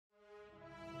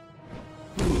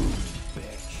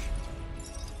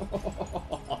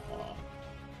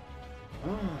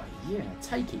Ah, yeah,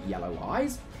 take it, yellow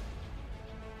eyes.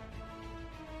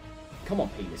 Come on,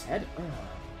 penis head.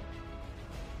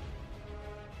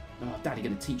 Oh, Daddy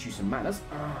gonna teach you some manners.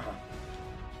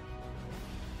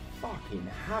 Fucking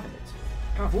have it.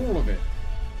 Have all of it.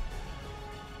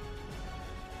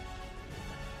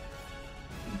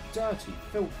 You dirty,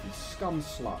 filthy scum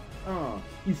slut.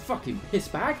 You fucking piss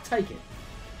bag. Take it.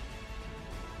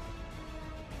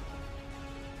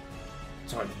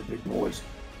 Time for the big boys.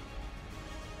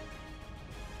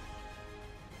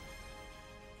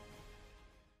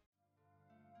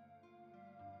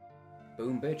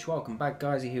 Boom bitch, welcome back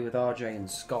guys, you're here with RJ and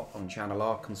Scott on channel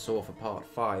Arkansas for part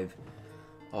 5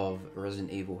 of Resident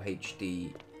Evil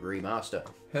HD Remaster.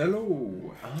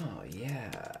 Hello! Oh yeah.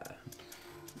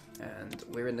 And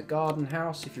we're in the garden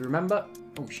house, if you remember.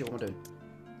 Oh shit, what am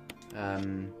I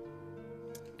doing?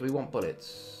 Do we want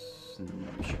bullets?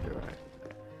 We should be right.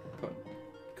 But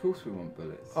of course we want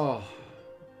bullets. Oh.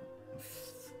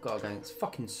 God dang, it's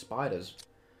fucking spiders.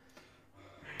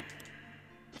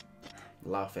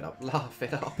 Laugh it up, laugh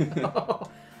it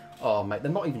up. Oh, mate,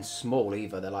 they're not even small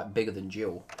either. They're like bigger than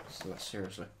Jill. So that's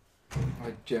seriously.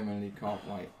 I genuinely can't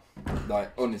wait.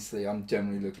 Like, honestly, I'm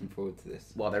genuinely looking forward to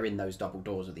this. Well, they're in those double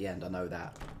doors at the end. I know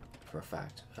that for a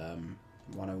fact.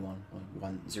 101,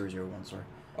 1001, sorry.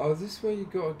 Oh, is this where you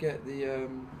gotta get the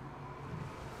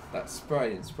that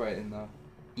spray and spray it in the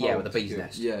Yeah, with the bee's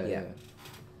nest. Yeah.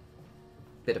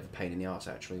 Bit of a pain in the arse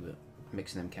actually, but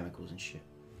mixing them chemicals and shit.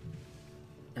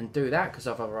 And do that, because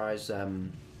otherwise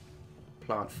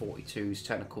Plant 42's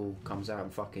tentacle comes out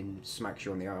and fucking smacks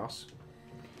you on the arse.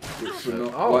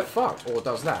 Oh, fuck! Or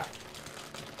does that.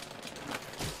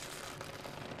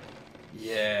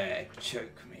 Yeah,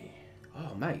 choke me.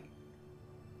 Oh, mate.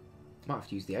 Might have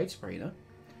to use the aid spray, you know?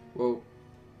 Well,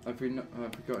 have we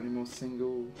got any more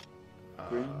single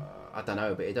green? I don't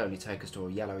know, but it'd only take us to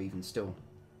a yellow even still.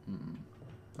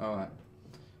 Alright.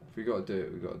 If we gotta do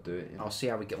it, we gotta do it. Yeah. I'll see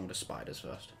how we get on with the spiders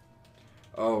first.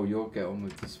 Oh, you'll get on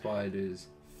with the spiders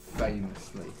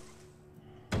famously.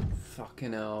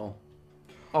 Fucking hell.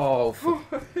 Oh, for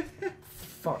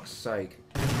fuck's sake.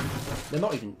 They're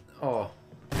not even... Oh.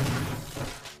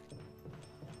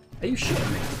 Are you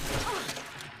shitting me?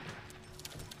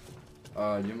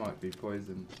 You might be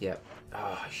poisoned. Yep.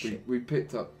 Ah, shit. We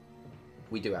picked up...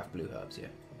 We do have blue herbs, yeah.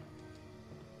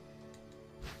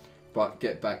 But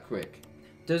get back quick.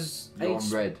 You're on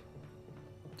red.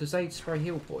 Does aid spray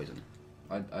heal poison?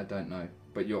 I don't know,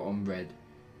 but you're on red.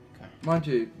 Okay. Mind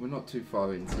you, we're not too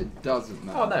far in, so it doesn't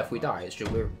matter. Oh no, if we die, it's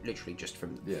just we're literally just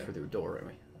through the door, aren't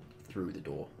we? Through the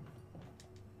door.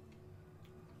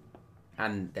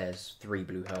 And there's 3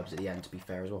 blue herbs at the end, to be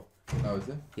fair as well. Oh, is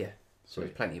there? Yeah. So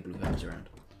there's plenty of blue herbs around.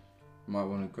 Might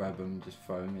want to grab them and just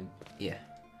throw them in. Yeah.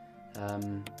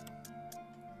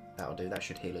 That'll do. That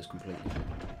should heal us completely.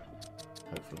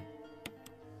 Hopefully.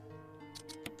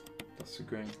 That's the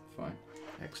green. Fine.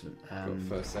 Excellent. Got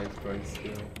first aid spray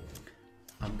still.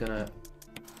 I'm gonna...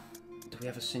 Do we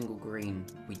have a single green?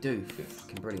 We do. Yes.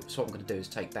 Fucking brilliant. So what I'm gonna do is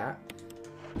take that,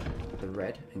 the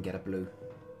red, and get a blue.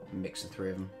 And mix the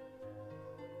 3 of them.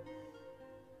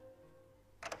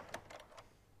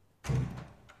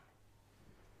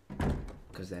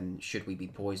 Because then, should we be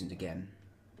poisoned again,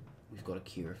 we've got a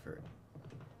cure for it.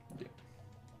 Yeah.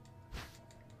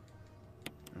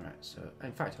 Alright, so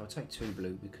in fact I'll take 2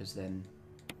 blue because then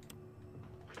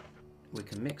we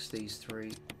can mix these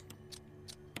 3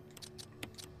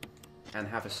 and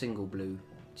have a single blue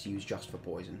to use just for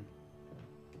poison.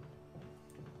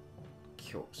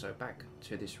 Cool, so back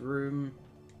to this room.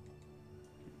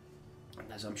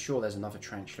 And I'm sure there's another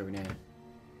tarantula in here.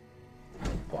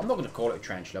 Well, I'm not going to call it a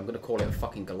tarantula, I'm going to call it a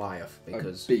fucking Goliath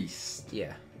because... A beast.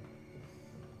 Yeah.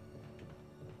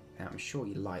 Now, I'm sure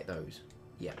you like those.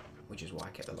 Yeah, which is why I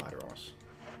kept the lighter on us.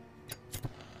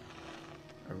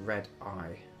 A red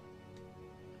eye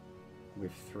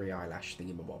with 3 eyelash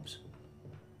thingamabobs.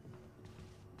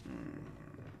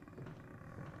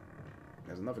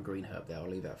 There's another green herb there, I'll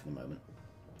leave that for the moment.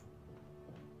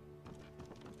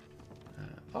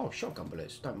 Oh, shotgun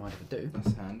bullets, don't mind if I do.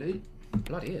 That's handy.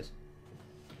 Bloody is.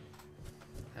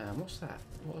 What's that?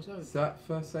 What was those? Is that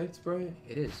first aid spray?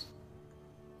 It is.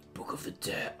 Book of the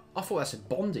Dead. I thought that said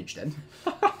bondage then.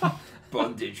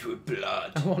 Bondage with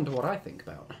blood. I wonder what I think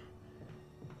about.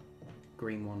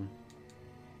 Green one.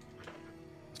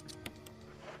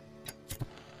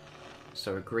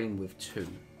 So a green with 2.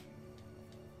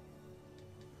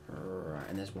 Right,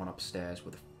 and there's one upstairs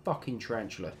with a fucking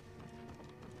tarantula.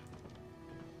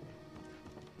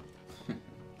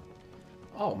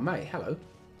 Oh, mate, hello.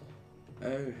 Oh,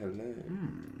 hello.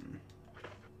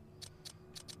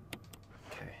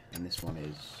 Okay. and this one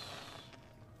is...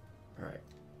 Right.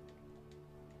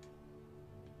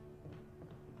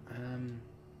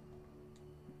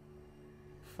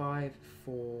 5,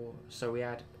 4... So we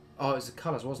had... Oh, it was the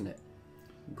colours, wasn't it?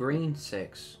 Green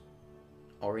 6,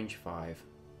 orange 5.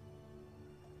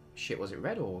 Shit, was it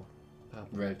red or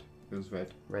purple? Red. It was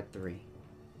red. Red 3.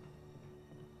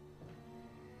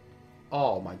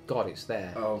 Oh my god, it's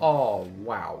there. Oh. Oh,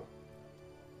 wow.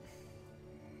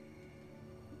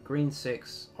 Green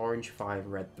 6, orange 5,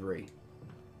 red 3.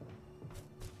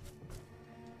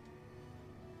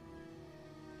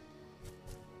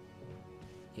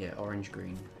 Yeah, orange,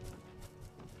 green.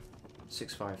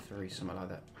 6, 5, 3, something like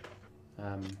that.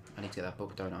 I need to get that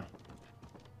book, don't I?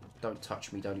 Don't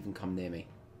touch me, don't even come near me.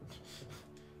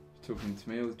 Talking to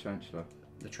me or the tarantula?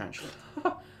 The tarantula.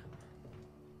 Alright,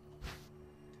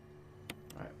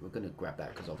 we're going to grab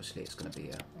that because obviously it's going to be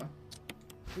a...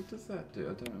 What does that do?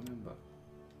 I don't remember.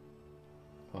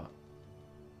 What?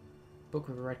 Book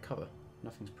with a red cover.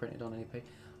 Nothing's printed on any page.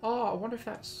 Oh, I wonder if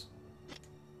that's...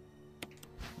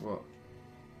 What?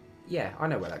 Yeah, I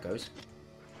know where that goes.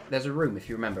 There's a room, if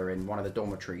you remember, in one of the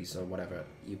dormitories or whatever.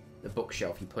 The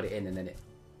bookshelf, you put it in and then it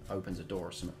opens a door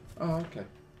or something. Oh, okay.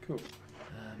 Cool.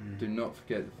 Do not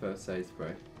forget the first aid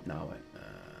spray. No, I won't.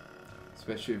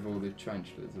 Especially with all the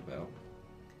tarantulas about.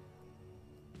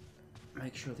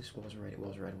 Make sure this was red. It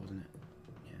was red, wasn't it?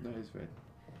 Yeah. That is red.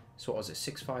 So what was it,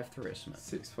 653 or something?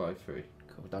 653.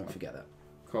 Cool, don't forget that.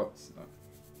 Cots. I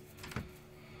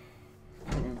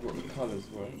can't remember what the colours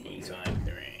were.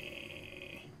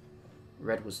 653.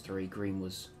 Red was 3, green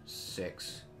was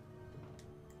 6.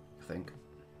 I think.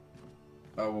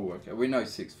 Oh, okay. We know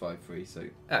 653, so... Oh,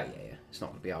 yeah. It's not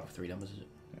going to be out of 3 numbers, is it?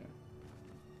 Yeah.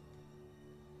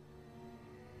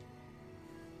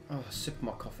 Oh, sip of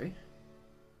my coffee.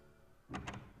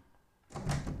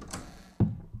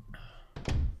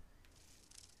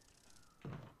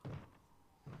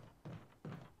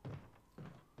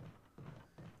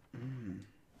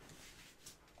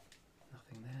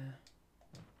 Nothing there.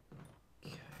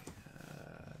 Okay,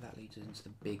 that leads into the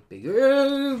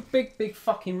big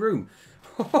fucking room.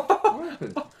 What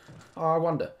happened? Oh, I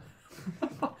wonder.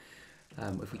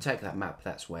 If we take that map,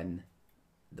 that's when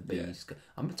the bees... Yeah.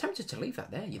 I'm tempted to leave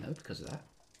that there, you know, because of that.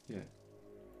 Yeah.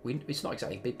 It's not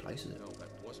exactly a big place, is it? No, that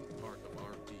wasn't part of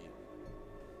our deal.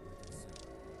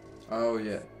 Oh,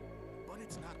 yeah. But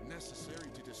it's not necessary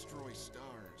to destroy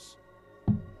stars.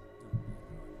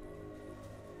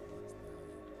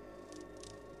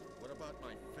 What about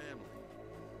my family?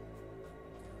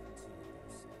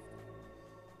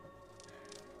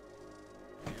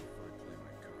 If I play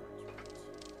my cards right.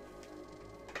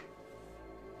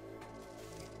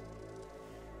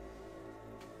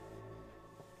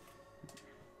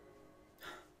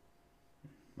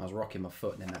 I was rocking my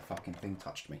foot and then that fucking thing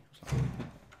touched me. I was like...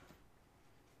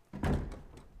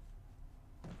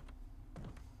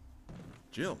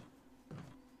 Jill.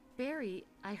 Barry,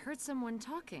 I heard someone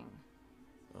talking.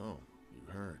 Oh, you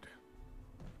heard.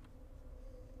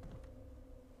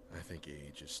 I think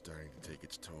age is starting to take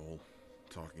its toll.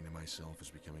 Talking to myself is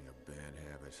becoming a bad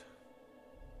habit.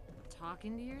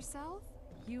 Talking to yourself?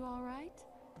 You all right?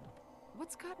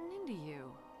 What's gotten into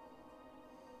you?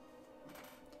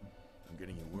 I'm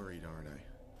getting you worried, aren't I?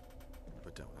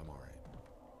 But don't, I'm alright.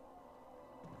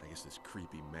 I guess this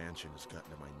creepy mansion has gotten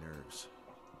to my nerves.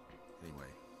 Anyway,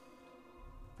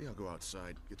 I think I'll go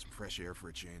outside, get some fresh air for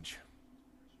a change.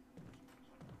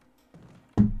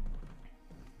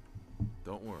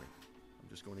 Don't worry, I'm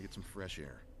just going to get some fresh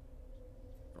air.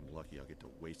 If I'm lucky, I'll get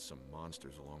to waste some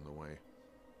monsters along the way.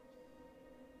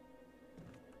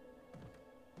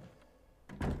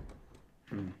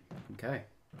 Okay.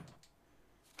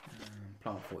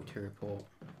 Plant 42 report.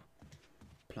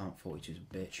 Plant 42's a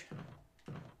bitch.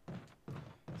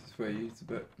 Is this where you use the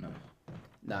book? No.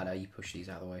 No, you push these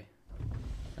out of the way.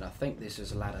 And I think this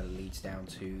is a ladder that leads down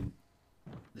to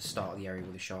the start of the area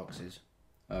where the sharks is.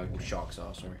 Okay. Or sharks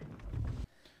are, sorry.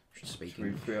 Should speak Should we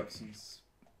English. free up some...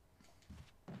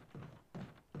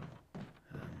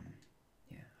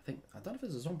 Yeah, I don't know if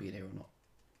there's a zombie in here or not.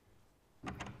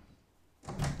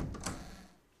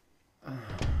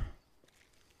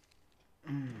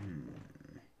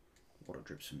 Water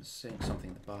drips from the sink, something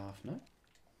in the bath, no?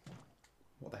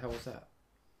 What the hell was that?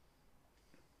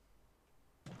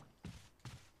 Oh,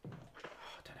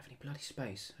 I don't have any bloody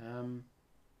space.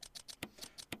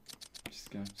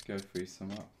 Just going to go free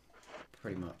some up.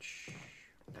 Pretty much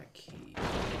that key.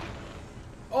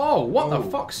 Oh, what the Oh.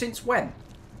 fuck? Since when?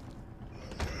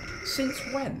 Since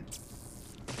when?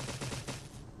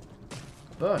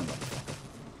 Burn, motherfucker.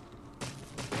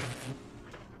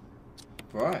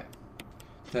 Right.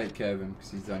 Take care of him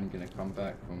because he's only going to come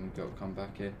back when we've got to come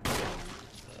back here.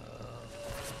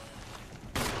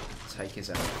 Take his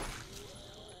out.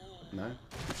 No?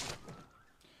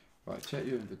 Right, check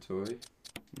your inventory.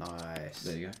 Nice.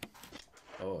 There you go.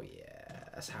 Oh yeah,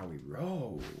 that's how we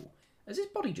roll. Has his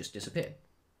body just disappeared?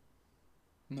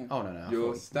 No. Oh no.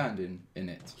 You're standing in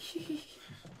it.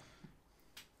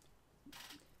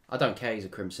 I don't care he's a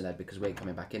Crimson Head because we ain't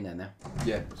coming back in there now.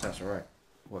 Yeah. So that's alright.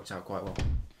 Works out quite well.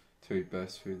 Till he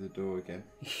bursts through the door again.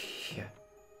 Yeah.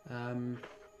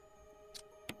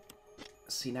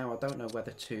 See, now I don't know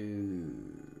whether to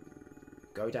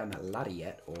go down that ladder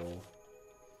yet or...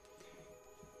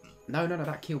 No,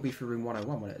 that key will be for room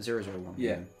 101, won't it? 001.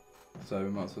 Yeah. So we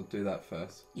might as well do that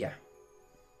first. Yeah.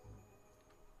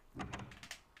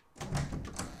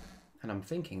 And I'm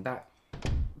thinking that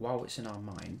while it's in our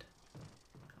mind,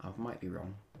 I might be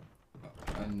wrong.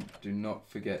 And do not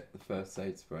forget the first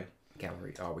aid spray.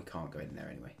 Gallery. Oh, we can't go in there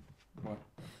anyway. Why?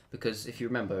 Because if you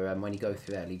remember, when you go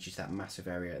through there, it leads you to that massive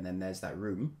area, and then there's that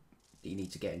room that you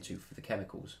need to get into for the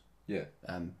chemicals. Yeah.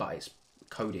 But it's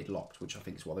coded locked, which I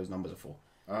think is what those numbers are for.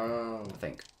 Oh. I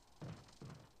think.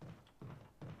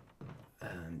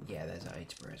 Yeah, there's that aid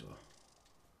spray as well.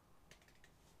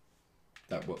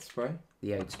 That what spray?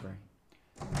 The aid spray.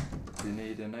 Do you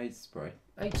need an aid spray?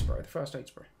 Aid spray, the first aid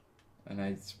spray. An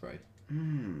aid spray?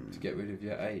 To get rid of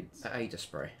your AIDS? An aid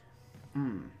spray.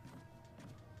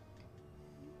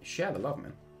 Share the love,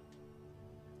 man.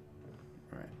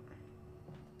 Right.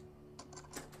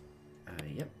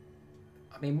 Yep.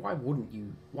 I mean, why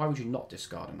would you not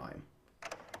discard an item?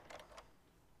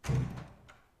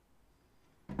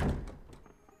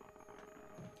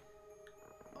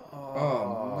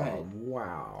 Oh, mate.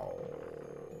 Wow.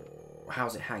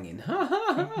 How's it hanging?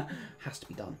 Has to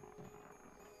be done.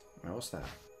 Right, what's that?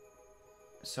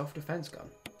 Self-defense gun.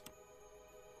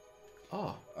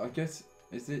 Oh. I guess,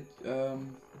 is it,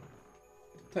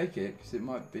 take it, because it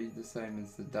might be the same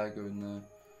as the dagger and the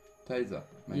taser,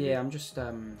 maybe. Yeah, I'm just,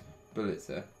 Bullets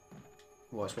there.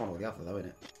 Well, it's one or the other, though, isn't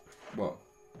it? What?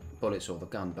 Bullets or the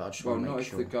gun, but I just Well, want to not make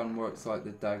if sure. the gun works like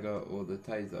the dagger or the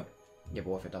taser. Yeah, but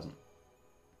what if it doesn't?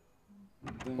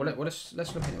 Then... Well, let's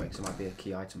look anyway, because it might be a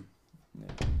key item.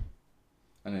 Yeah.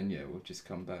 And then, yeah, we'll just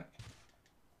come back.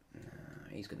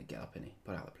 He's going to get up, isn't he?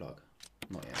 Put out the plug.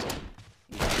 Not yet.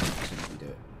 He's gonna as soon as we do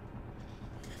it.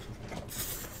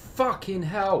 Fucking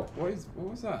hell! What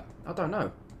was that? I don't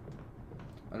know.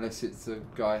 Unless it's a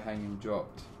guy hanging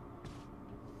dropped.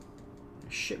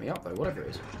 Shit me up though, whatever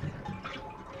it is.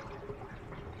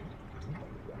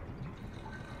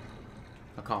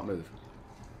 I can't move.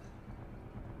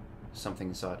 Something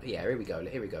inside. Yeah, here we go.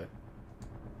 Here we go.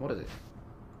 What is it?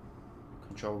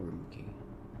 Control room key.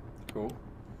 Cool.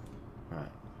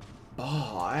 Right.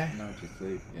 Bye. No, just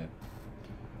leave, yeah.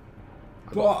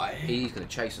 Bye. He's going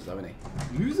to chase us though, isn't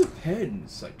he? Use a pen,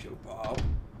 Sideshow Bob.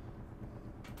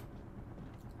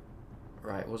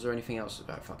 Right, was there anything else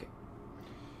about fuck it?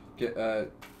 Get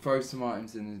throw some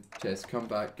items in the chest, come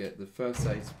back, get the first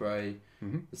aid spray,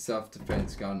 the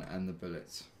self-defense gun and the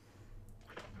bullets.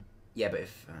 Yeah, but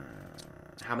if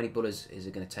how many bullets is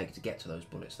it going to take to get to those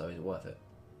bullets though? Is it worth it?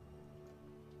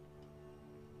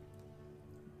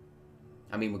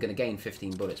 I mean, we're going to gain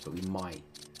 15 bullets, but we might.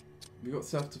 We've got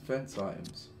self-defense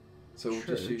items, so we'll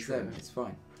just use them. It's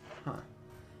fine. Huh.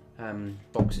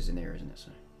 Boxes in here, isn't it?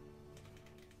 So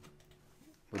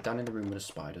we're done in the room with the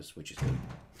spiders, which is good.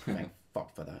 Thank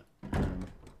fuck for that.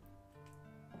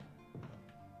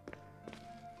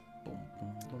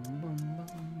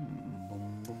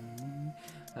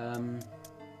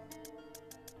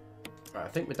 Right, I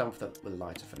think we're done with the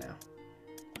lighter for now.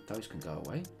 Those can go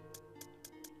away.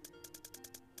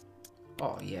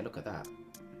 Oh yeah, look at that.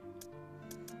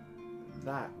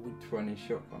 That would 20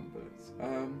 shotgun bullets.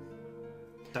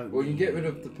 don't. Well, you can get rid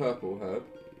of the purple herb.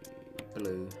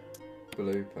 Blue.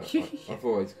 Blue purple. I've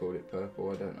always called it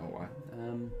purple. I don't know why.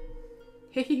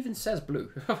 He even says blue.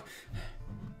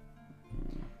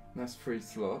 That's 3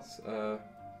 slots. Grab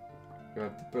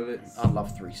the bullets. I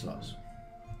love 3 slots.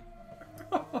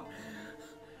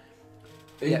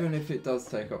 Even if it does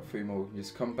take up 3 more, we can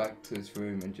just come back to this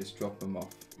room and just drop them off.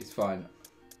 It's fine.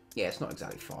 Yeah, it's not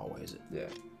exactly far away, is it? Yeah.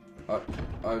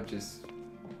 I would just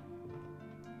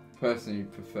personally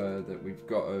prefer that we've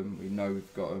got them, we know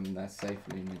we've got them, they're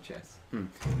safely in the chest.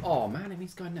 Oh man,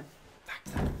 he's going back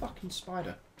to that fucking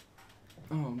spider.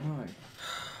 Oh no.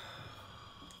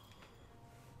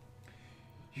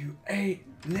 You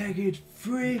 8-legged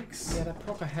freaks! Yeah, they're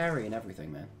proper hairy and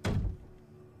everything, man.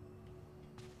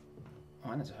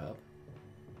 Oh, and there's a herb.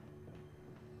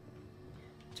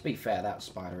 To be fair, that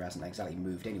spider hasn't exactly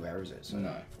moved anywhere, is it? So.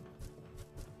 No.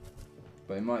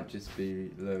 but it might just be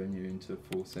luring you into a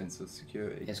false sense of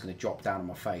security. It's going to drop down on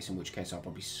my face, in which case I'll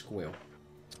probably squeal.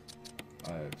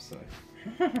 I hope so.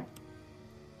 I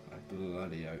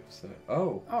bloody hope so.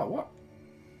 Oh. Oh, what?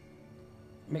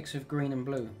 Mix of green and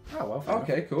blue. Oh, well, fair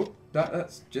Okay, cool.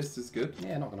 That's just as good. enough.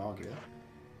 Yeah, not going to argue with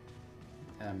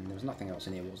that. There was nothing else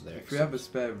in here, was there? If we have a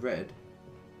spare red...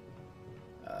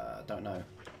 Don't know.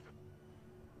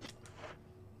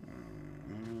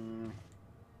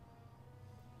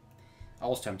 I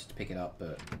was tempted to pick it up,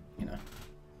 but, you know.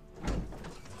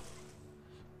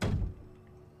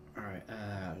 Alright,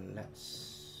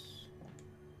 let's...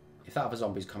 If that other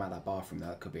zombies come out of that bathroom,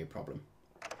 that could be a problem.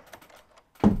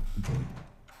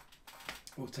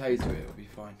 We'll taser it, it'll be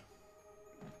fine.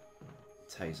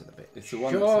 Taser the bit. It's the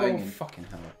one that's hanging. Fucking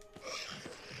hell.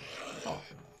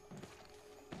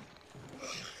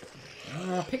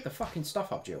 Oh. Pick the fucking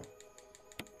stuff up, Jill.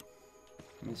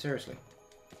 I mean, seriously.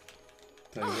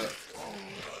 Tell you what.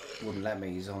 Wouldn't let me,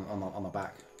 he's on the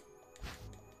back.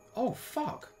 Oh,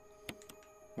 fuck.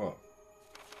 What?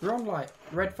 We're on, like,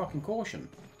 red fucking caution.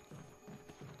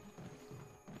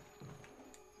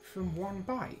 From one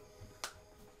bite.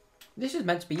 This is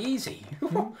meant to be easy.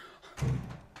 It's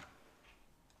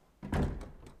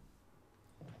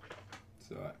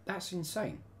alright. That's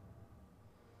insane.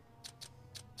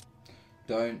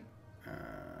 Don't...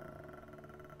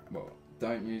 well,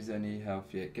 don't use any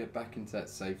health yet. Get back into that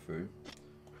safe room.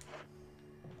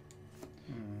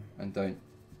 And don't...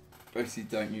 Basically,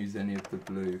 don't use any of the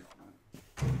blue.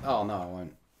 Oh, no, I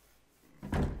won't.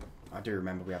 I do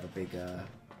remember we have a big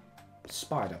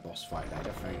spider boss fight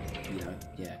later, you know,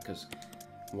 yeah, because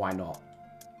why not?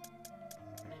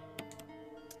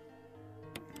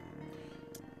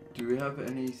 Do we have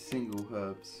any single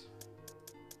herbs?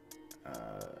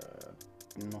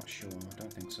 I'm not sure, I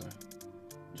don't think so.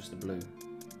 Just the blue.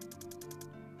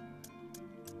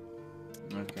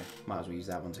 Okay. Might as well use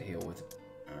that one to heal with.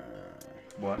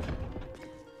 What?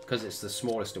 Because it's the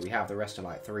smallest that we have, the rest are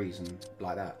like 3s and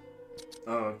like that.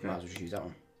 Oh, okay. Might as well just use that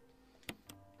one.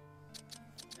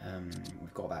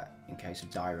 We've got that in case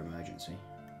of dire emergency.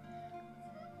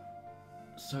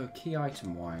 So key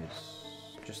item wise,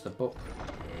 just the book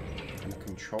and the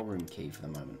control room key for the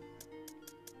moment.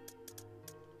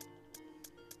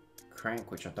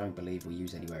 Crank, which I don't believe we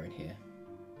use anywhere in here.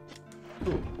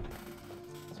 Cool.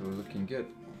 So we're looking good.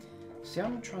 See,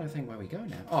 I'm trying to think where we go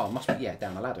now. Oh, it must be, yeah,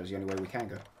 down the ladder is the only way we can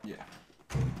go. Yeah.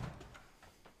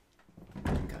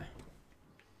 Okay.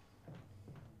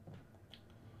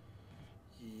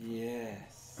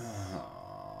 Yes.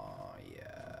 Oh,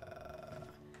 yeah.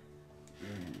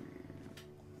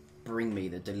 Bring me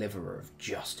the deliverer of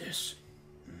justice.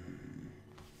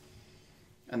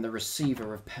 And the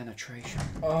receiver of penetration.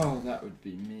 Oh, that would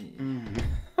be me.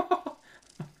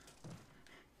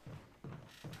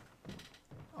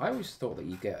 I always thought that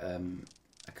you get a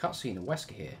cutscene of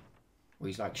Wesker here, where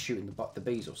he's like shooting the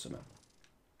bees or something.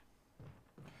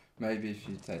 Maybe if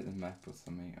you take the map or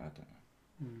something, I don't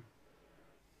know.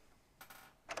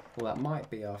 Well, that might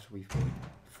be after we've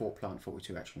fought Plant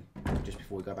 42, actually. Just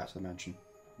before we go back to the mansion.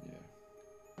 Yeah.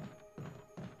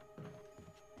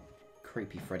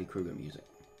 Creepy Freddy Krueger music.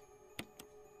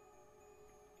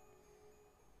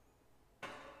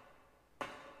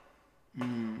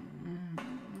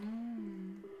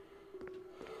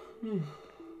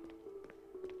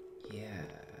 Yeah.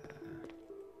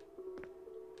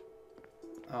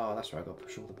 Oh, that's right. I got to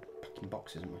push all the fucking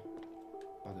boxes, haven't we?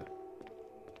 Bugger.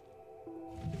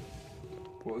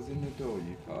 What was in the door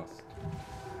you passed?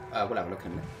 We'll have a look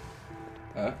in a minute.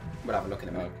 Huh? We'll have a look in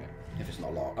a minute. Okay. If it's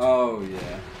not locked. Oh,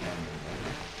 yeah.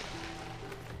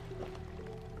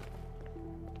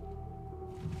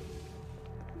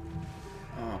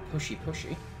 Oh, pushy,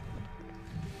 pushy.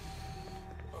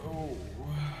 Oh.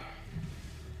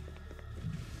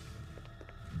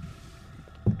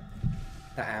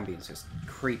 That ambience is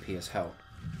creepy as hell.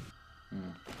 I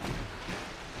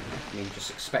mean, just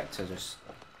expect to just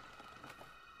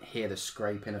hear the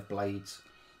scraping of blades,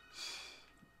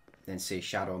 then see a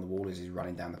shadow on the wall as he's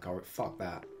running down the corridor. Fuck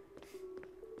that.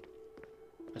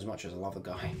 As much as I love the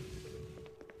guy.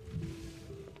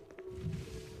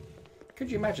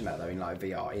 Could you imagine that though in like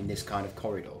VR, in this kind of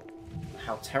corridor?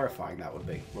 How terrifying that would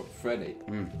be. What, Freddy?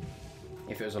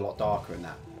 If it was a lot darker and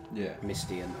that. Yeah.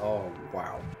 Misty and oh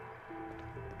wow.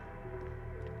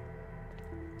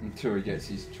 Until he gets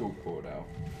his chalkboard out.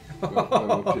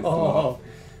 We'll just laugh.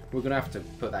 We're gonna have to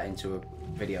put that into a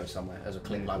video somewhere as a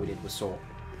clip like we did with Saw.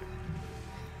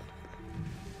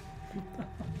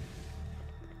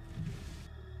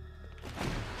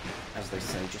 As they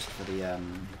say, just for the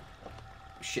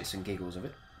shits and giggles of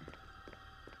it.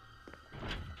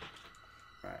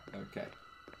 Right. Okay.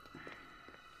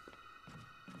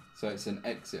 So it's an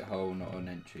exit hole, not an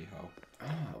entry hole.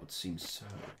 Ah, it would seem so.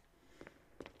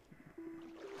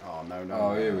 Oh, no, no.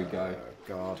 Oh, no. here we go.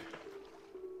 God.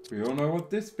 We all know what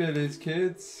this bit is,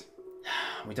 kids.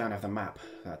 We don't have the map.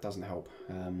 That doesn't help.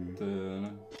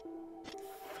 Dun,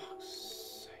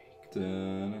 Fuck's sake.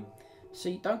 dun,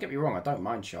 See, don't get me wrong, I don't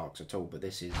mind sharks at all, but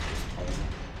this is just horrible.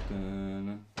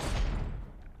 dun.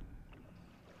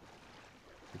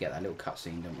 We get that little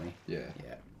cutscene, don't we? Yeah.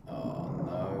 Yeah. Oh,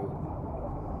 no.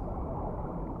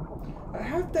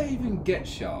 How'd they even get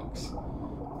sharks?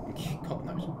 God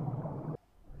knows.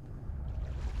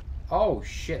 Oh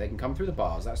shit, they can come through the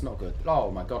bars. That's not good.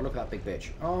 Oh my god, look at that big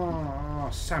bitch. Oh,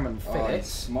 salmon Oh, he's fillets.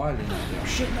 smiling at you.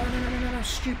 Shit, no,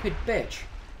 stupid bitch.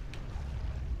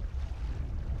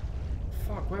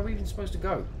 Fuck, where are we even supposed to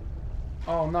go?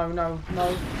 Oh, no.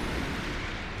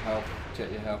 Health.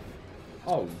 Check your health.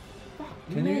 Oh, fuck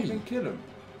Can me. you even kill him?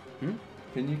 Hmm?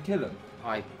 Can you kill him?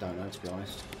 I don't know, to be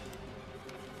honest.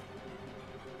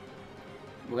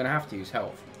 We're going to have to use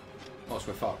health. Or else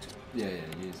we're fucked. Yeah,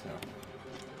 use health.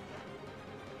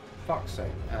 Fuck's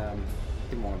sake.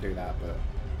 Didn't want to do that, but...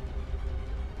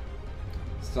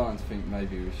 Starting to think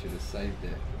maybe we should have saved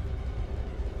it.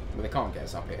 Well, they can't get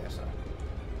us up here, so...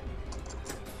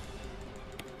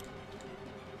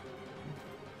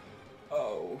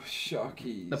 Oh,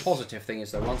 sharkies. The positive thing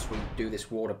is, though, once we do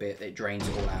this water bit, it drains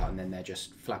it all out, and then they're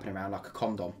just flapping around like a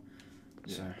condom.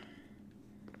 Yeah. So...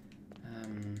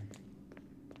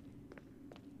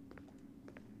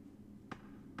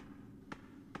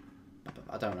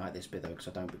 I don't like this bit though, because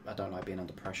I don't like being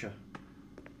under pressure.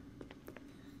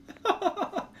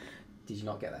 Did you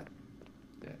not get that?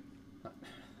 Yeah.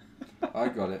 I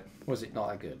got it. Was it not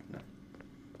that good? No.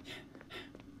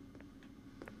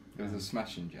 It was a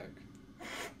smashing joke.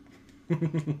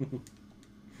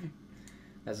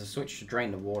 There's a switch to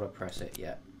drain the water. Press it.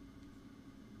 Yeah.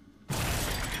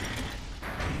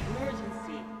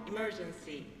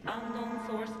 Emergency. Unknown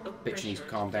source of Bitch pressure needs to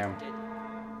calm down. detected.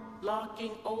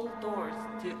 Locking all doors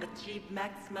to achieve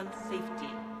maximum safety.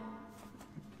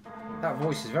 That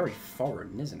voice is very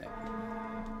foreign, isn't it?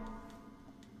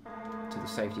 Till the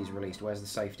safety is released. Where's the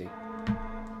safety?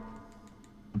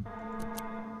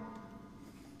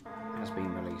 Has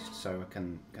been released, so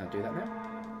can I do that now?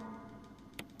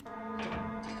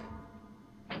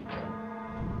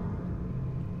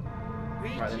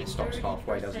 Right, then it stops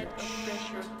halfway, doesn't it? 30% of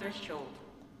pressure threshold.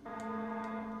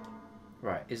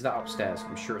 Right, is that upstairs?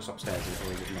 I'm sure it's upstairs,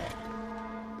 or is it not?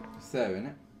 It's there, isn't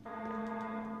it?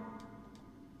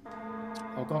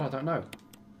 Oh god, I don't know.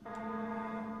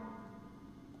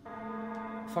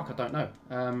 Fuck, I don't know.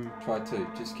 Try to.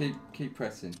 Just keep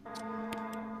pressing.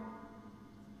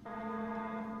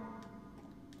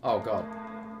 Oh god.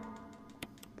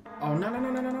 Oh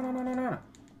no.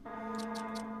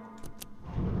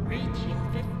 Reaching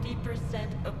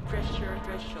 50% of pressure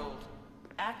threshold.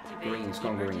 Activate Green, it's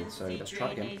gone green, so emergency let's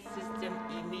try again. drainage system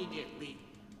immediately.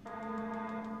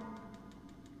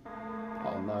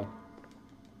 Oh no.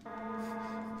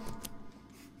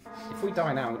 If we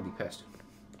die now, I'm gonna be pissed.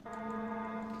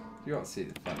 You got to see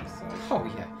the funny side. Oh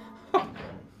yeah.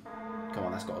 Come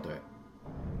on, that's gotta do it.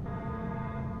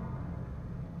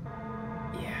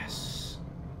 Yes.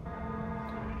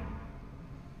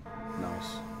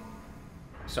 Nice.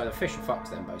 So the fish are fucked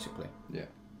then, basically. Yeah.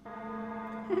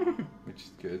 Which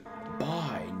is good.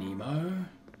 Bye, Nemo.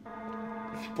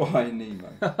 Bye, Nemo.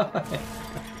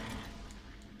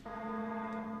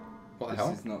 What the This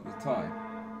hell? is not the time.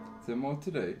 Is there more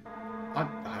to do? I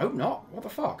hope not. What the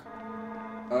fuck?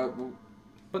 Well,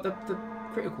 But the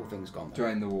critical thing's gone though.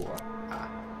 drain the water. Ah.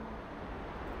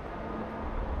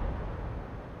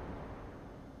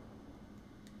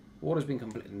 Water's been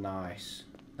completely nice.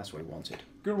 That's what we wanted.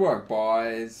 Good work,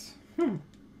 boys.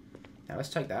 Now let's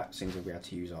take that, seems like we had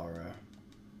to use our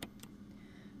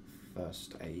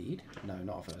first aid. No,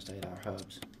 not our first aid, our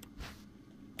herbs.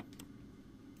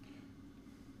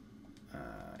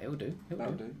 It'll do.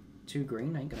 That'll do. 2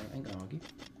 green, ain't gonna argue.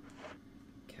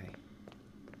 Okay.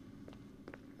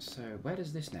 So where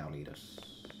does this now lead us?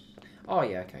 Oh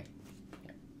yeah, okay.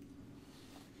 Yeah.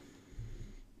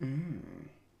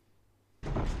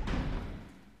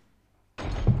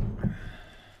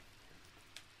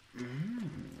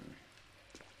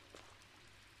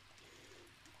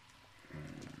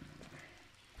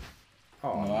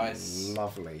 Oh, Nice.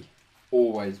 Lovely.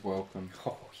 Always welcome.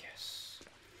 Oh, yes.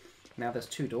 Now, there's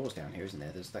 2 doors down here, isn't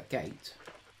there? There's that gate,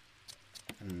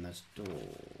 and there's doors.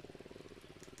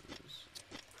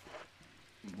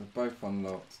 We're both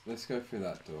unlocked. Let's go through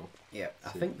that door. Yeah, I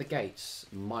think the gates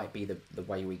might be the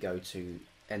way we go to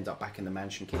end up back in the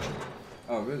mansion kitchen.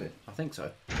 Oh, really? I think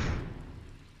so.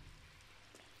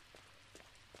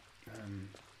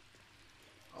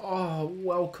 Oh,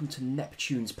 welcome to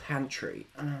Neptune's pantry.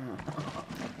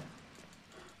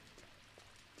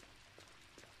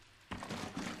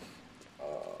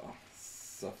 Oh,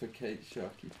 suffocate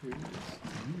sharky poos.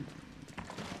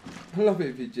 I love it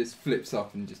if he just flips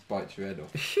up and just bites your head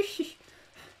off.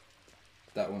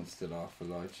 That one's still half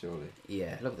alive, surely.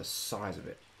 Yeah, look at the size of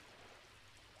it.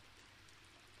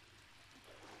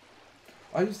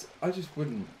 I just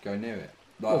wouldn't go near it.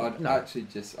 Like, Oh, I'd no. actually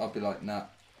just, I'd be like, nah.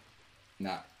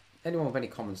 Anyone with any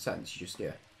common sense, you just,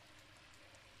 yeah.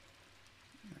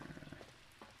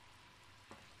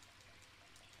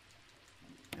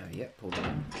 Yeah, pull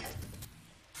down.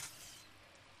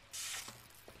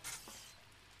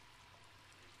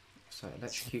 So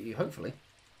electrocute you, hopefully.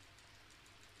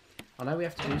 I know we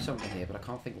have to do something here, but I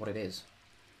can't think what it is.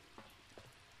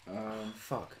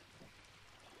 Fuck.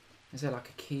 Is there like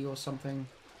a key or something?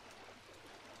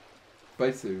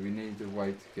 Basically, we need a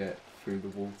way to get through the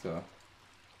water.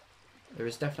 There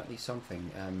is definitely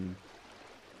something,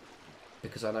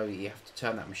 because I know you have to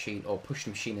turn that machine, or push the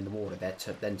machine in the water,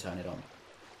 then turn it on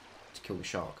to kill the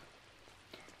shark.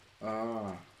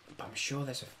 Ah. But I'm sure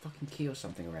there's a fucking key or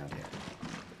something around here.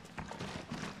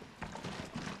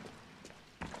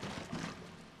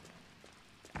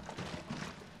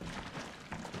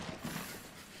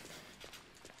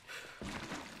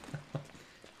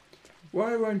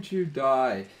 Why won't you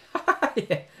die?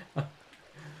 Yeah.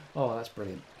 Oh, that's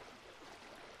brilliant.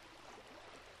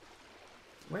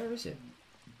 Where is it?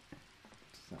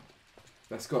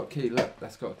 That's got a key, look,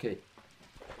 that's got a key.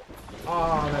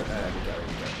 Oh, there we go, there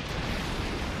we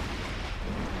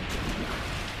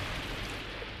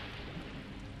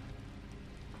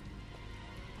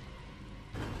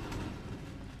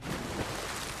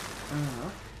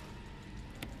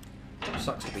go.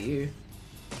 Sucks to be you.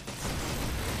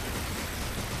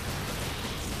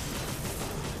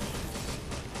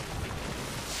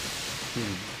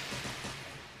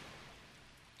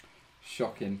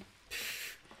 Shocking.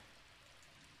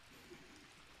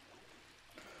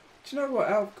 Do you know what?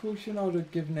 Out of caution, I would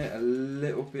have given it a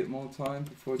little bit more time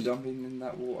before jumping in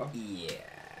that water. Yeah.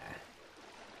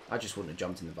 I just wouldn't have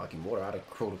jumped in the fucking water. I'd have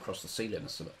crawled across the ceiling or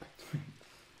something.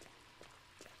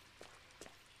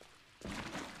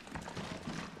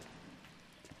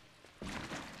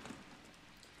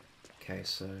 Okay,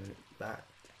 so that,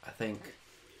 I think,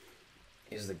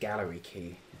 is the gallery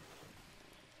key.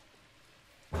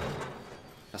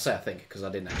 I say I think because I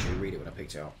didn't actually read it when I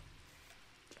picked it up.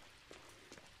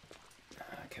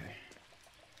 Okay.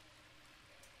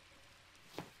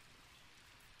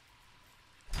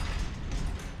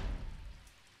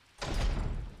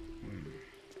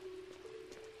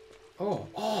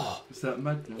 Oh! Is that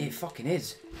Magnum? It fucking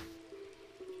is.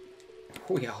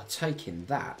 We are taking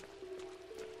that.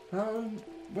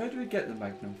 Where do we get the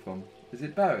Magnum from? Is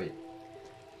it Barry?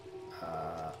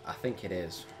 I think it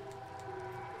is.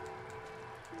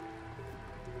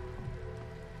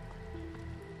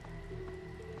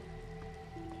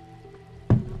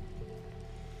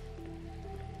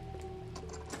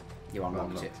 You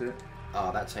unlocked it.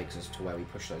 Ah, that takes us to where we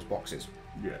push those boxes.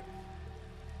 Yeah.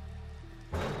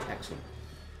 Excellent.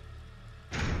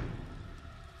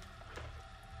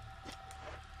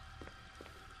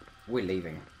 We're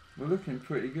leaving. We're looking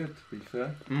pretty good, to be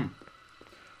fair. Mm.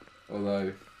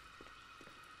 Although,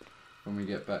 when we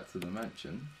get back to the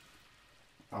mansion...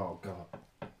 Oh,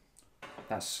 God.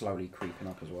 That's slowly creeping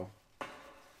up as well.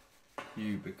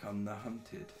 You become the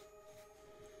hunted.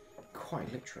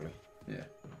 Quite literally. Yeah.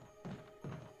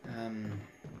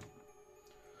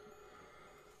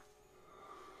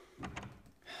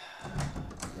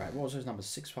 Right, what was those numbers?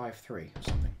 653 or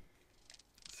something?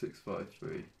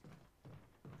 653.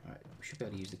 Right, we should be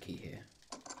able to use the key here.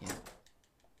 Yeah.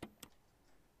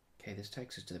 Okay, this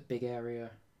takes us to the big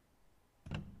area.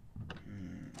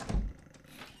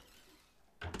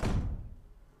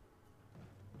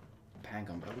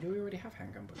 Handgun, but do we already have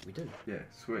handgun? But we do. Yeah,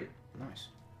 sweet. Nice.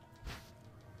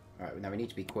 Alright, now we need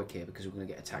to be quick here because we're going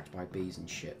to get attacked by bees and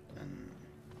shit. And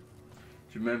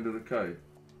Do you remember the code?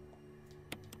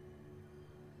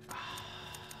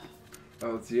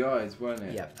 Oh, it's the eyes, weren't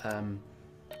it? Yep.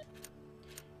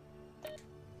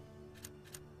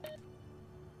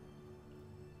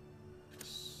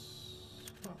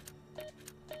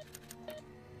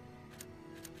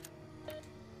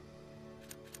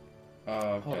 Oh,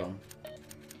 okay. Hold on.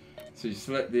 So you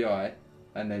select the eye,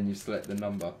 and then you select the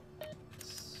number.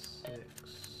 6,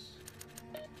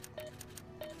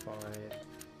 5,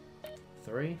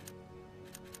 3,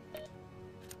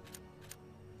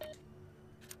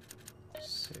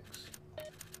 6,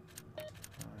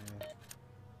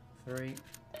 3.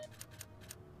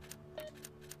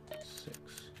 6.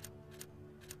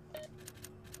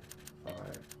 5.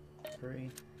 3.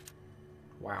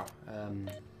 Wow.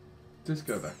 Just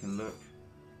go back and look.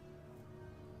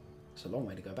 It's a long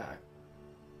way to go back.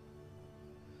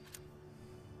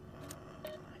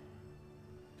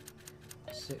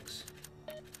 6.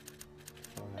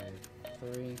 5.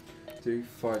 3. Do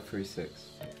 5, 3, 6.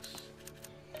 6.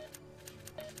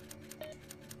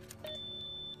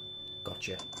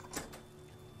 Gotcha.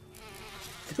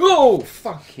 Oh,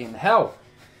 fucking hell!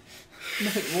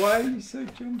 Mate, why are you so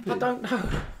jumpy? I don't know.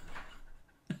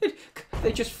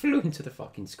 They just flew into the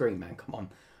fucking screen, man. Come on.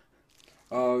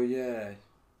 Oh, yeah.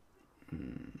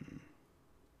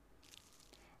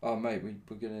 Oh, mate,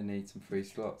 we're going to need some free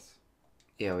slots.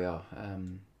 Yeah, we are. How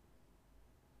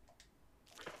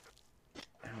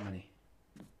many?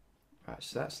 Right,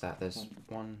 so that's that. There's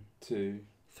 1, 2,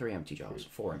 3 empty jars.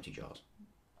 4 empty jars.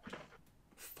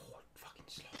 4 fucking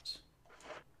slots.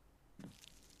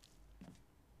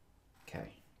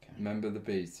 Okay. Remember the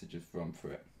bees to just run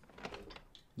for it.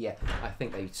 Yeah, I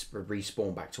think they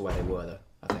respawn back to where they were, though.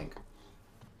 I think.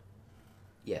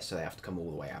 Yeah, so they have to come all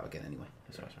the way out again anyway.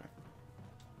 That's right.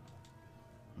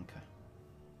 Okay.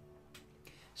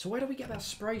 So where do we get that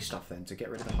spray stuff then to get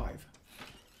rid of the hive?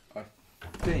 I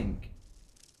think...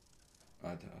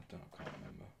 I can't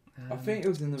remember. I think it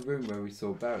was in the room where we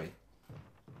saw Barry.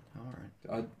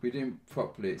 Alright. We didn't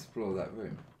properly explore that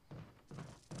room.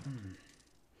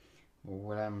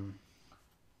 Well,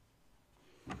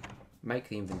 make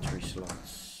the inventory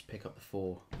slots, pick up the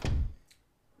 4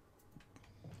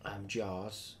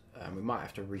 jars. We might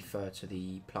have to refer to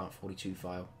the Plant 42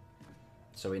 file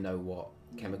so we know what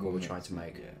chemical we're trying to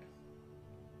make. Yeah.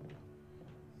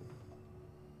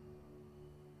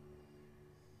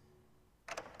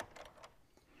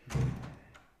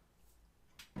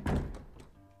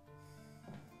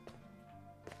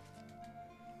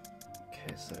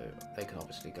 Okay, so they can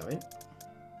obviously go in.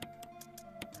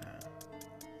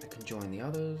 They can join the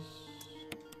others.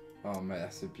 Oh, mate,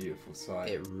 that's a beautiful sight.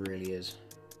 It really is.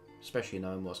 Especially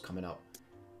knowing what's coming up.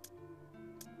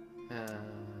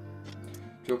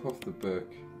 Drop off the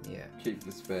book. Yeah. Keep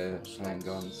the spare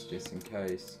handguns just in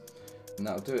case. And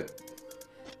that'll do it.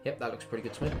 Yep, that looks pretty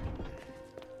good to me.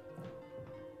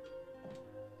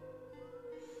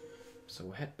 So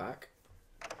we'll head back.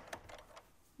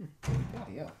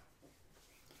 Bloody hell.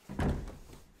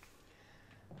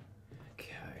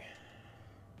 Okay.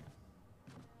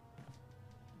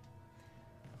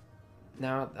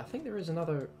 Now, I think there is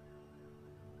another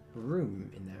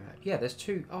room in there. Yeah, there's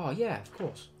 2. Oh, yeah, of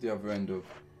course. The other end of...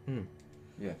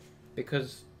 Yeah.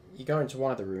 Because you go into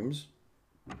one of the rooms,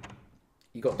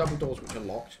 you got double doors which are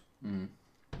locked, and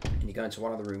you go into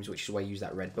one of the rooms which is where you use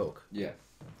that red book. Yeah.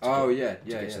 To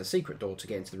get to the secret door to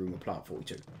get into the room with Plant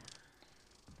 42.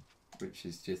 Which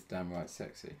is just damn right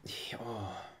sexy. Yeah,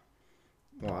 oh.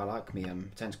 Well, I like me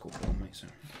tentacle porn, mate, so...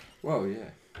 Well,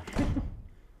 yeah.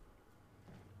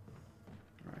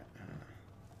 Right,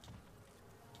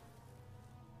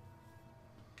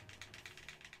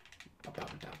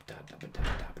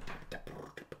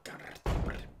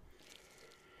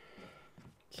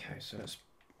 okay, so let's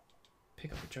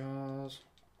pick up the jars.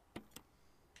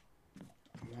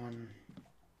 1.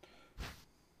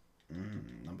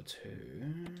 Number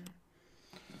 2.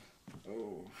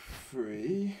 Oh,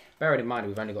 3. Bearing in mind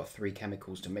we've only got 3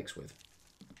 chemicals to mix with.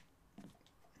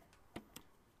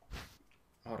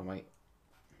 Hold on, wait.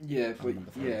 Yeah, but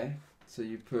number 3. yeah. So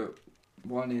you put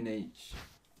 1 in each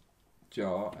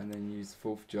jar and then use the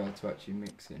 4th jar to actually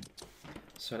mix in.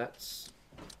 So that's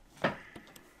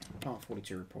Plant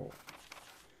 42 report.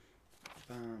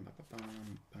 Bam,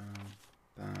 bam, bam,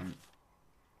 bam,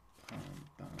 bam,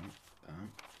 bam,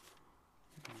 bam,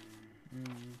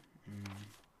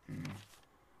 bam.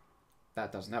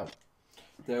 That doesn't help.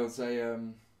 There was a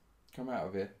come out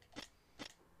of here.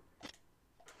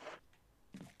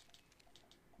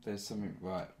 There's something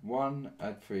right. 1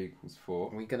 add 3 equals 4.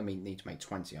 We're going to need to make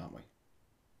 20, aren't we?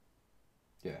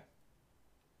 Yeah.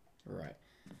 Right.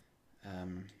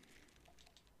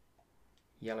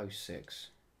 Yellow 6.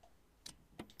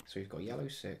 So we've got yellow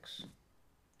 6.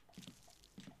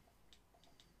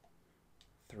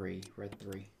 3, red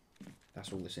 3.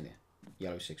 That's all that's in here.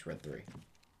 Yellow 6, red 3.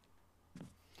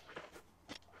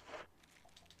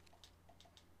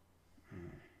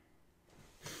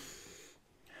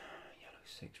 Yellow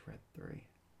 6, red 3.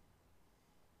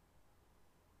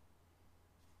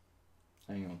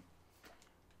 Hang on.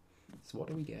 So what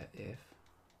do we get if...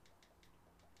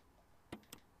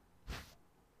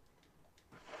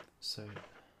 So,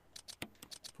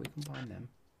 if we combine them,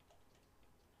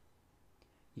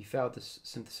 You failed the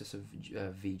synthesis of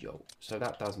V-Jolt, so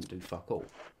that doesn't do fuck all.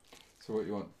 So what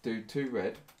you want? Do 2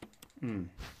 red. Hmm.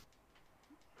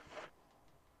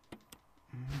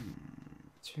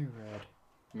 2 red.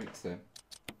 Mix them.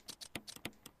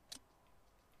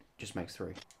 Just makes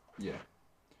 3. Yeah.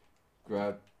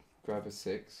 Grab a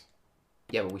 6.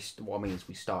 Yeah, but what I mean is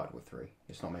we started with 3.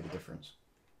 It's not made a difference.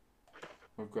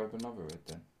 Or grab another red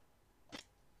then.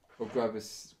 Or grab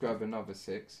another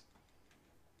 6.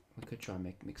 We could try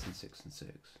mixing 6 and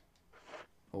 6.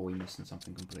 Or are we missing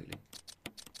something completely?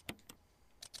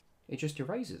 It just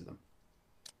erases them.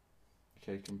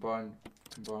 Okay, combine.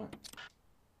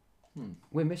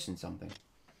 We're missing something.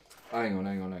 Hang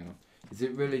on. Is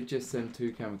it really just them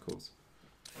 2 chemicals?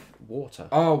 Water.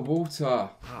 Oh, water,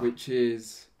 Ah. which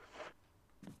is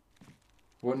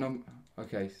what number?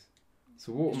 Okay,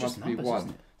 so water It's just must be numbers, 1.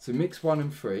 isn't it? So mix 1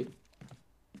 and 3.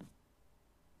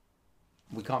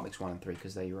 We can't mix 1 and 3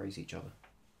 because they erase each other.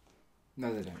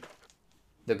 No, they don't.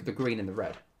 The green and the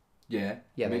red. Yeah.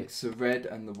 Yeah, Mix the red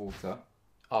and the water.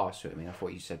 Oh, I see what I mean. I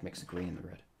thought you said mix the green and the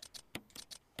red.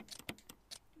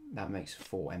 That makes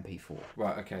 4 MP4.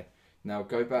 Right. Okay. Now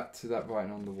go back to that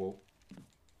writing on the wall.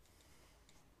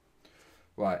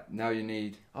 Right. Now you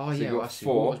need. Oh so yeah, you well, got I see.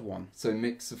 4. What was 1? So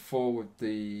mix the 4 with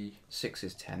the 6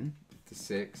 is 10.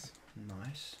 6.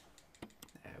 Nice.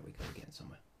 There we go, getting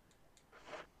somewhere.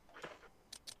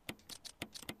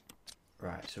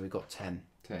 Right, so we got 10.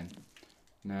 10.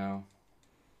 Now.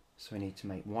 So we need to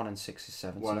make 1 and 6 is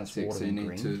 7. 1 so and that's 6. water So you and need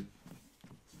green. to.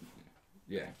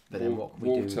 Yeah. But then what we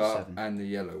water do is 7. and the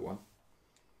yellow one.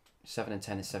 7 and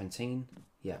 10 is 17.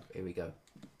 Yeah, here we go.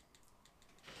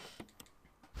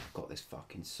 Got this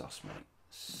fucking sus, mate.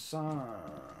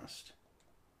 Sussed.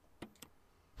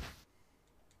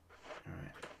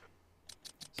 Alright.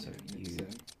 So Mix you,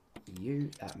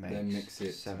 them. that makes Then mix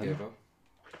it 7. together.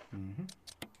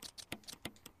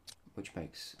 Which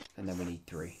makes, and then we need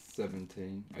 3.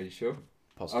 17. Are you sure?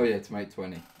 Positive. Oh yeah, to make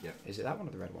 20. Yeah. Is it that one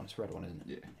or the red one? It's the red one, isn't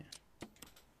it?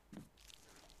 Yeah.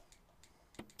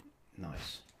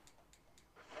 Nice.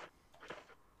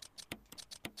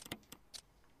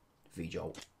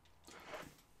 V-Jolt.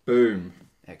 Boom.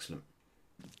 Excellent.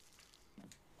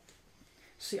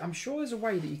 See, I'm sure there's a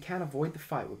way that you can avoid the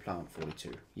fight with Plant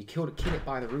 42. You kill it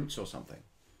by the roots or something.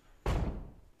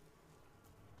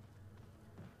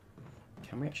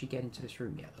 Can we actually get into this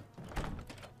room yet, though?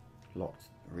 Locked.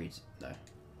 Reads. No.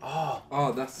 Oh!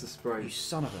 Oh, that's the spray. You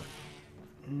son of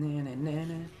a...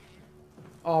 Nah.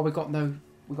 Oh, we got no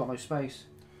space.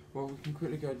 Well, we can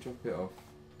quickly go drop it off.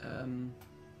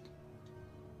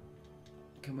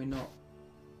 Can we not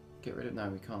get rid of... No,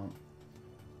 we can't.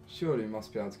 Surely you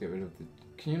must be able to get rid of the...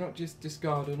 Can you not just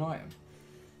discard an item?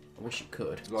 I wish it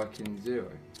could. Like in 0?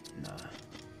 Nah.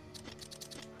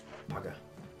 Bugger.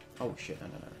 Oh shit, no.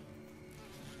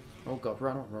 Oh god,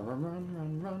 run.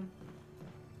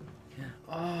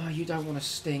 Oh, you don't want to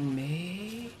sting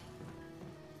me.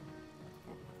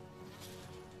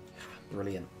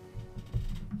 Brilliant.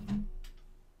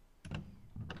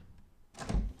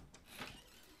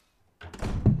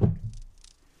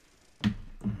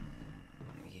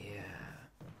 Yeah.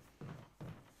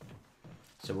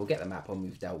 So we'll get the map when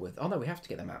we've dealt with... Oh no, we have to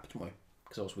get the map, don't we?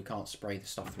 Because else we can't spray the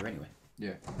stuff through anyway.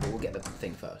 Yeah. But we'll get the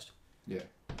thing first. Yeah.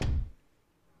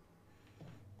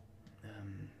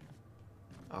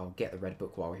 I'll get the red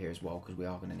book while we're here as well, because we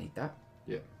are going to need that.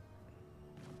 Yeah.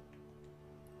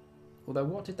 Although,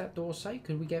 what did that door say?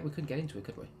 We couldn't get into it,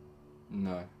 could we?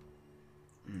 No.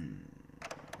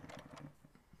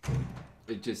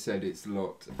 It just said it's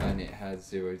locked and it has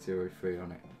 003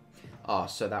 on it. Ah,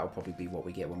 so that'll probably be what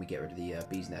we get when we get rid of the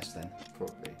bee's nest then.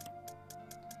 Probably.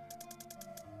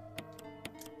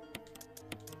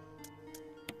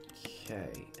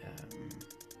 Okay.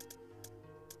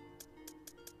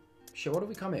 Shit, what did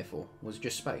we come here for? Was it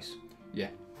just space? Yeah.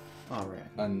 Oh, right.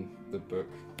 And the book.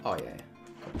 Oh, yeah.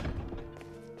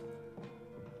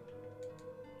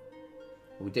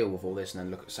 We'll deal with all this and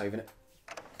then look at saving it.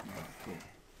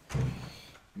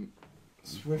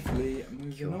 Swiftly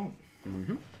moving on.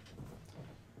 Mm-hmm.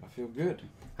 I feel good.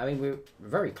 I mean, we're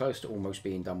very close to almost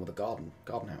being done with the garden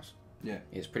house. Yeah.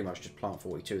 It's pretty much just plant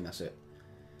 42 and that's it.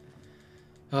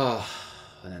 Ah,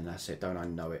 and then that's it. Don't I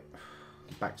know it?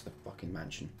 Back to the fucking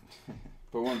mansion.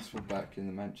 But once we're back in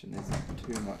the mansion, there's not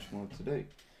too much more to do.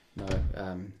 No,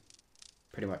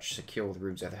 pretty much secure the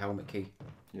rooms with the helmet key.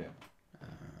 Yeah.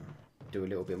 Do a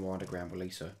little bit more underground with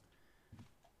Lisa.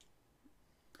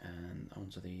 And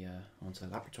onto the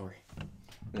laboratory.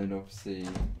 Then obviously,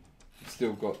 you've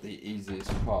still got the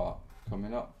easiest part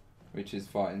coming up, which is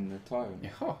fighting the tyrant.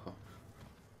 Yeah.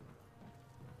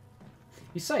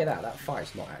 You say that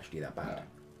fight's not actually that bad.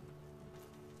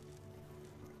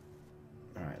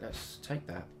 let's take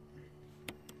that.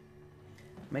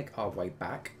 Make our way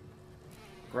back.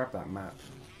 Grab that map.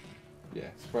 Yeah,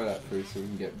 spray that through so we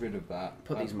can get rid of that.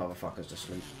 Put these motherfuckers to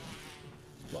sleep.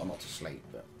 Well, not to sleep,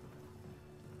 but...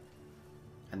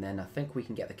 And then I think we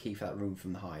can get the key for that room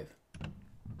from the hive.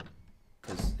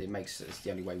 Because it's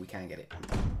the only way we can get it.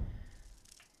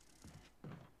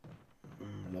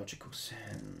 Logical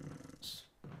sense.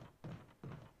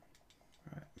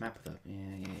 Right, map of the...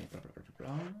 Yeah, blah, blah,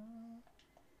 blah, blah.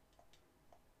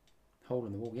 Hole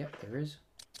in the wall, yep, there is.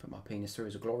 Put my penis through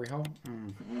as a glory hole.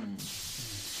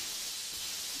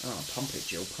 Oh, pump it,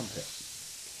 Jill, pump it.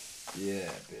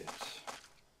 Yeah, bitch.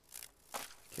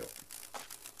 Kill.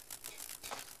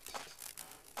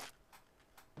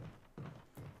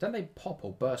 Don't they pop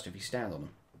or burst if you stand on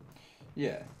them?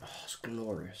 Yeah. Oh, it's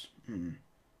glorious.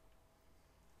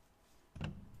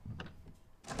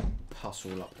 Puss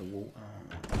all up the wall.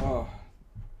 Oh,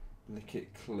 lick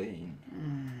it clean.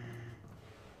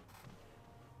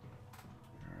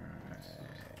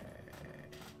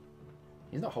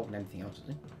 He's not holding anything else, is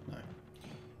he?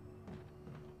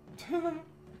 No.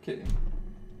 Kidding.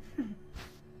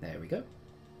 There we go.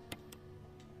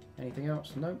 Anything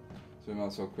else? No. So we might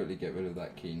as well quickly get rid of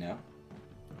that key now.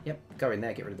 Yep. Go in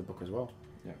there, get rid of the book as well.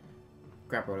 Yep.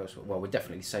 Grab what else. Well, we're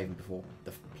definitely saving before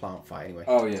the plant fight anyway.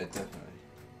 Oh yeah, definitely.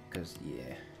 Because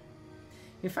yeah.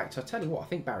 In fact, I tell you what, I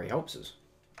think Barry helps us.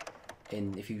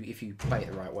 If you play it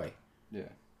the right way. Yeah.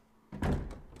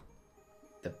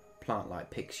 The plant like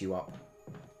picks you up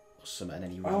or something, and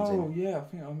then he runs in. Oh yeah, I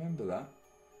think I remember that.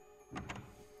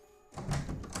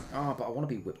 Oh, but I want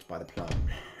to be whipped by the plant.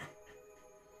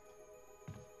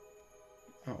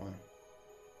 Oh well.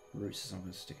 Roots of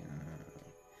something sticking.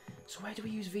 So where do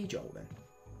we use V-Jolt then?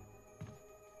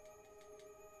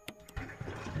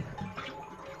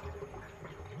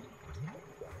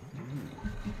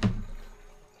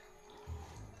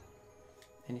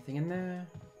 Anything in there?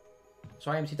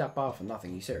 So I emptied that bar for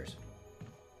nothing. Are you serious?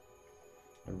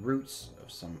 The roots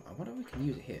of some... I wonder if we can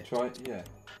use it here. Try it, yeah.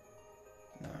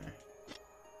 No.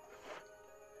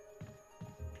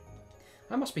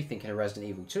 I must be thinking of Resident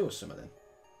Evil 2 or something then.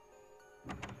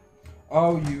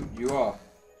 Oh, you are.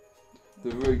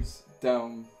 The roots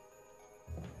down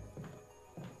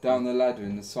the ladder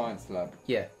in the science lab.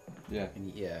 Yeah. Yeah.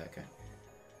 Yeah, okay.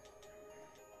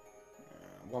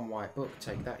 One white book,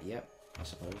 take that, yep, I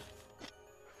suppose.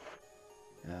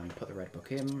 Put the red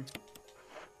book in.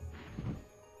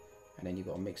 And then you've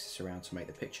got to mix this around to make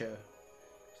the picture.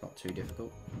 It's not too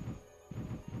difficult.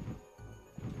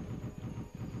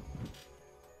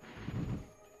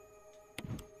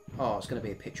 Oh, it's going to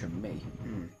be a picture of me.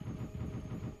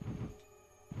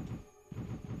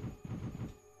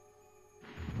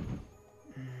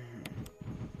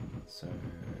 So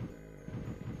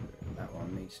that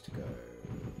one needs to go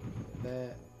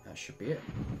there. That should be it.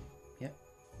 Yep.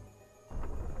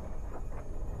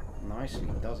 Nicely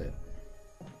does it.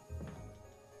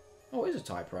 Oh, it is a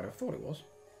typewriter. I thought it was,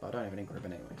 but I don't have an ink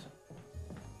ribbon anyway. So.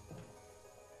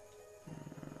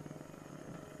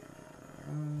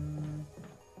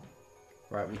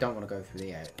 Right, we don't want to go through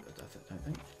the air, I don't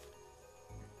think.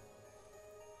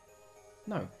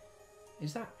 No.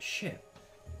 Is that shit?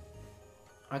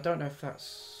 I don't know if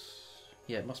that's...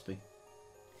 Yeah, it must be.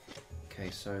 Okay,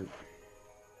 so...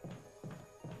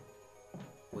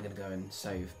 We're going to go and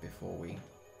save before we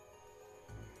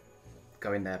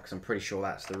go in there, because I'm pretty sure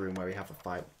that's the room where we have a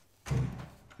fight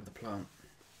with the plant.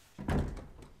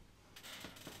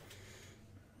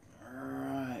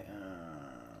 Right.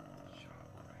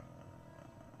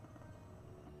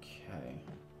 Okay.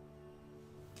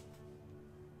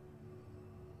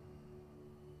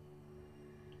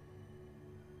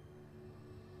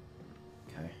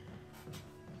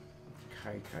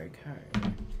 Okay.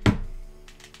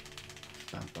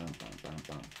 Bam, bam, bam, bam,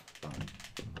 bam, bam.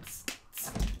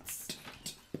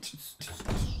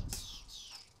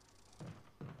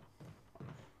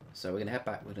 So we're going to head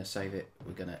back, we're going to save it,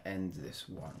 we're going to end this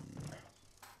one.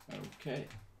 Okay.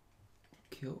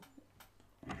 Kill.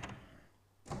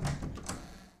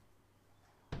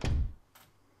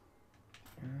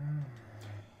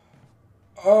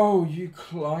 Oh, you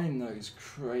climb those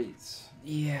crates.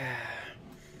 Yeah.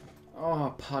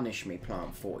 Oh, punish me,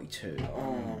 Plant 42.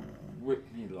 Oh, whip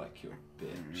me like your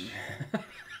bitch.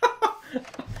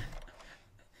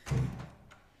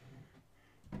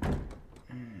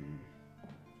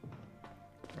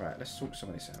 Right, let's sort some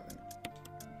of this out then.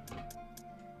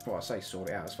 Well, I say sort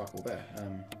it out, it's fuck all there.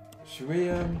 Should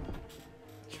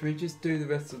we just do the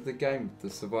rest of the game with the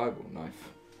survival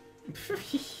knife?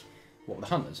 What, the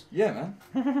hunters? Yeah,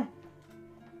 man.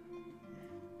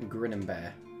 Grin and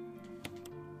bear.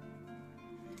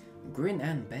 Grin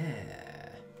and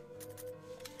Bear.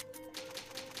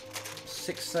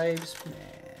 6 saves?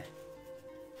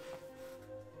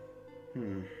 Nah.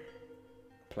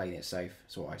 Playing it safe,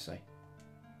 that's what I say.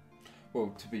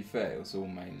 Well, to be fair, it was all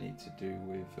mainly to do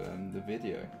with the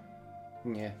video.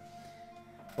 Yeah.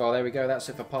 Well, there we go. That's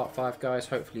it for part 5, guys.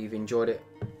 Hopefully you've enjoyed it.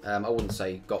 I wouldn't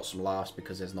say got some laughs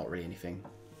because there's not really anything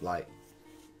like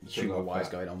humour-wise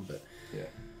going on, but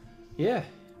yeah.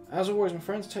 As always, my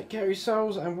friends, take care of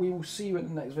yourselves, and we will see you in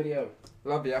the next video.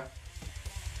 Love ya.